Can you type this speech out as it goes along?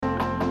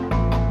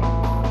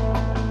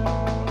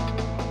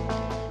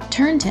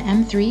Turn to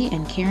M3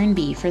 and Karen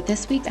B for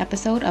this week's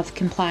episode of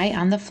Comply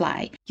on the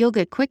Fly. You'll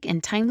get quick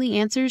and timely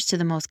answers to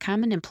the most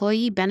common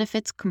employee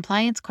benefits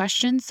compliance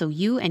questions so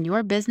you and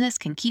your business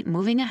can keep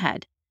moving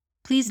ahead.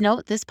 Please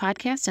note this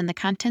podcast and the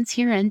contents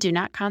herein do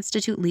not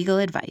constitute legal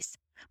advice.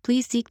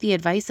 Please seek the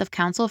advice of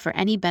counsel for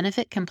any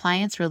benefit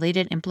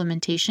compliance-related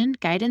implementation,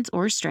 guidance,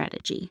 or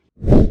strategy.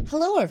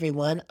 Hello,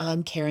 everyone.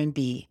 I'm Karen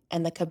B.,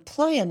 and the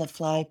Comply on the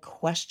Fly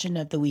question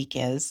of the week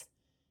is,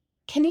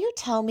 can you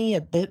tell me a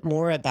bit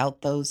more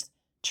about those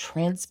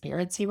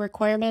transparency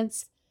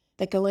requirements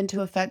that go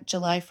into effect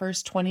July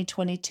 1st,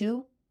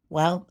 2022?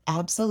 Well,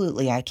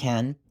 absolutely I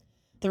can.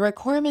 The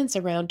requirements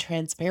around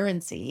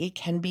transparency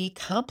can be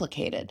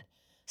complicated,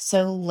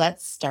 so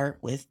let's start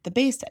with the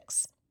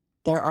basics.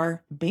 There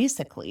are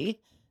basically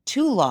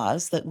two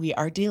laws that we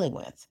are dealing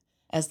with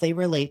as they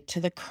relate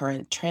to the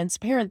current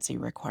transparency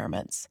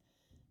requirements.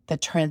 The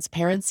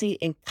Transparency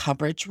in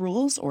Coverage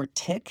Rules, or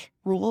TIC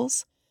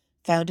rules,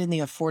 found in the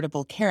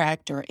Affordable Care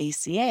Act, or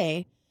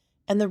ACA,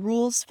 and the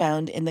rules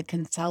found in the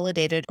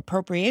Consolidated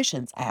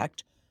Appropriations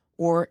Act,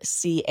 or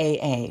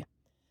CAA.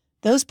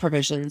 Those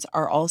provisions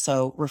are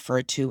also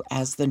referred to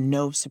as the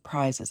No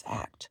Surprises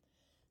Act.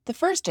 The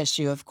first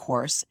issue, of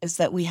course, is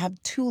that we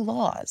have two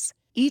laws,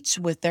 each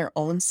with their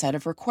own set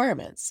of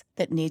requirements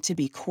that need to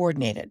be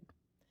coordinated.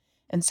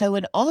 And so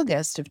in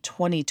August of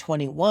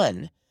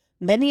 2021,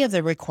 many of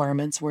the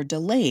requirements were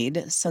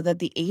delayed so that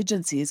the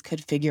agencies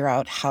could figure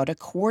out how to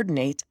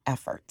coordinate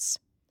efforts.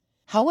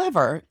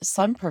 However,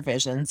 some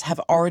provisions have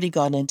already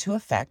gone into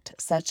effect,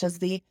 such as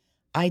the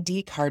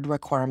ID card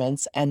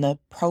requirements and the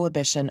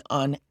prohibition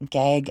on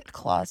gag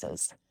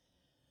clauses.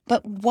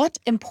 But what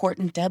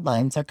important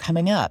deadlines are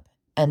coming up,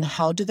 and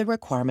how do the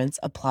requirements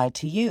apply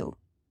to you?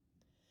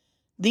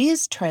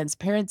 These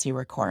transparency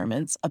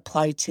requirements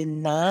apply to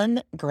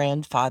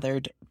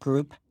non-grandfathered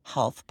group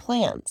health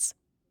plans.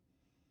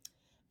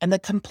 And the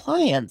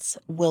compliance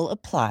will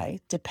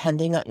apply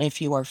depending on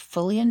if you are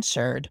fully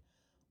insured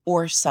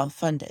or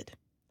self-funded.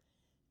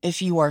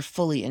 If you are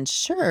fully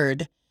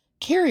insured,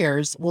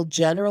 carriers will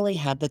generally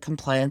have the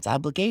compliance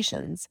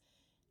obligations,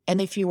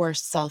 and if you are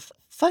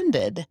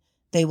self-funded,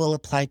 they will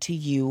apply to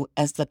you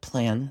as the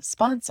plan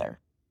sponsor.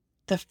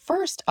 The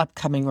first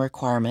upcoming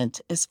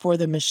requirement is for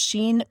the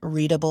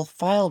machine-readable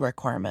file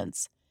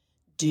requirements,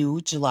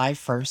 due July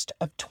 1st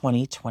of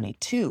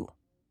 2022.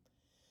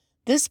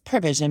 This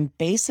provision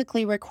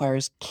basically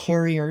requires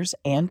carriers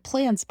and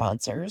plan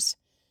sponsors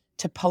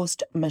to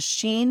post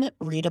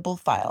machine-readable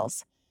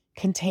files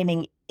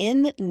containing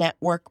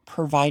in-network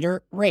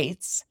provider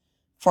rates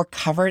for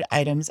covered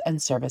items and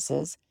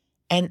services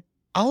and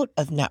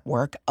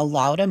out-of-network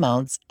allowed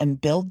amounts and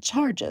billed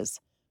charges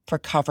for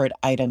covered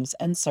items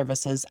and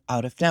services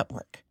out of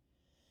network.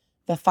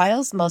 The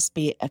files must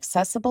be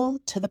accessible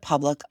to the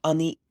public on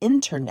the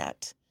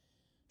internet,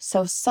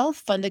 so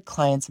self-funded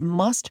clients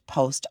must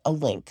post a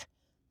link,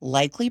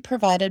 likely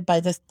provided by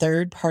the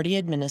third-party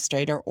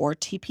administrator or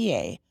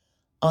TPA,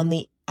 on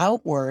the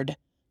outward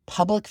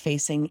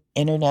public-facing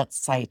internet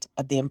site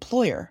of the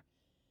employer,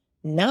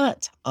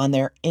 not on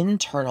their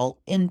internal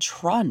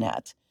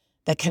intranet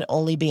that can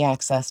only be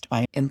accessed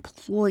by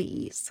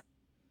employees.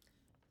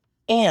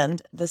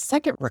 And the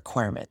second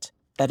requirement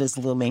that is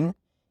looming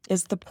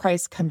is the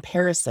price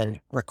comparison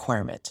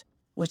requirement,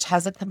 which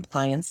has a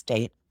compliance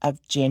date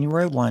of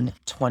January 1,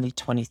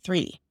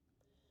 2023.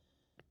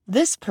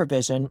 This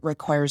provision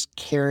requires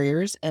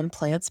carriers and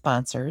plan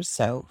sponsors,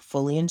 so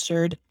fully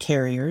insured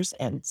carriers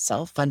and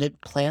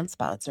self-funded plan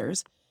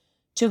sponsors,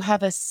 to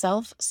have a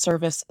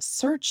self-service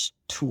search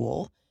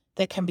tool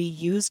that can be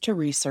used to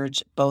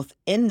research both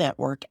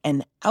in-network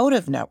and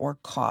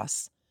out-of-network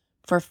costs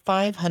for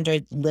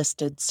 500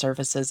 listed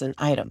services and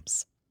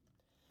items.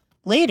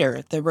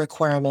 Later, the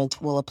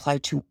requirement will apply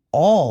to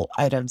all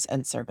items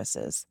and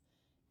services,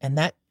 and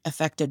that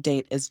effective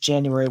date is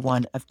January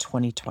 1 of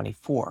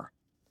 2024.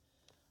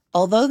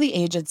 Although the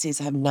agencies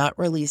have not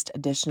released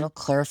additional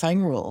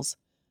clarifying rules,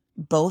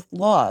 both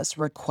laws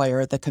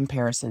require the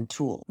comparison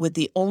tool, with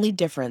the only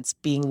difference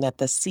being that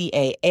the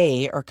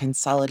CAA, or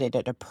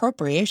Consolidated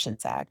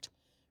Appropriations Act,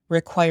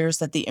 requires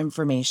that the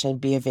information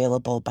be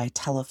available by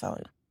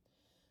telephone.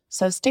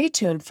 So stay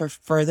tuned for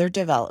further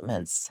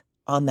developments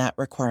on that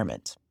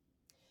requirement.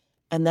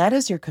 And that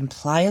is your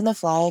Comply on the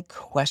Fly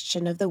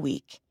question of the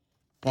week.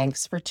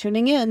 Thanks for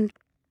tuning in.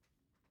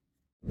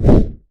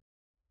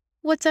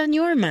 What's on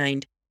your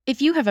mind? If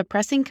you have a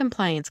pressing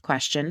compliance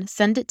question,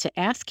 send it to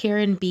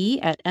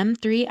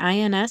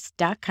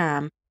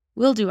askkarenb@m3ins.com.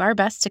 We'll do our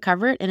best to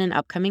cover it in an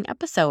upcoming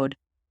episode.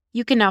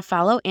 You can now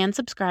follow and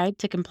subscribe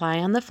to Comply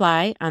on the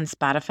Fly on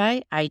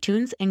Spotify,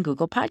 iTunes, and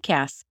Google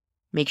Podcasts.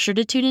 Make sure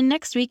to tune in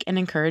next week and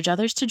encourage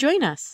others to join us.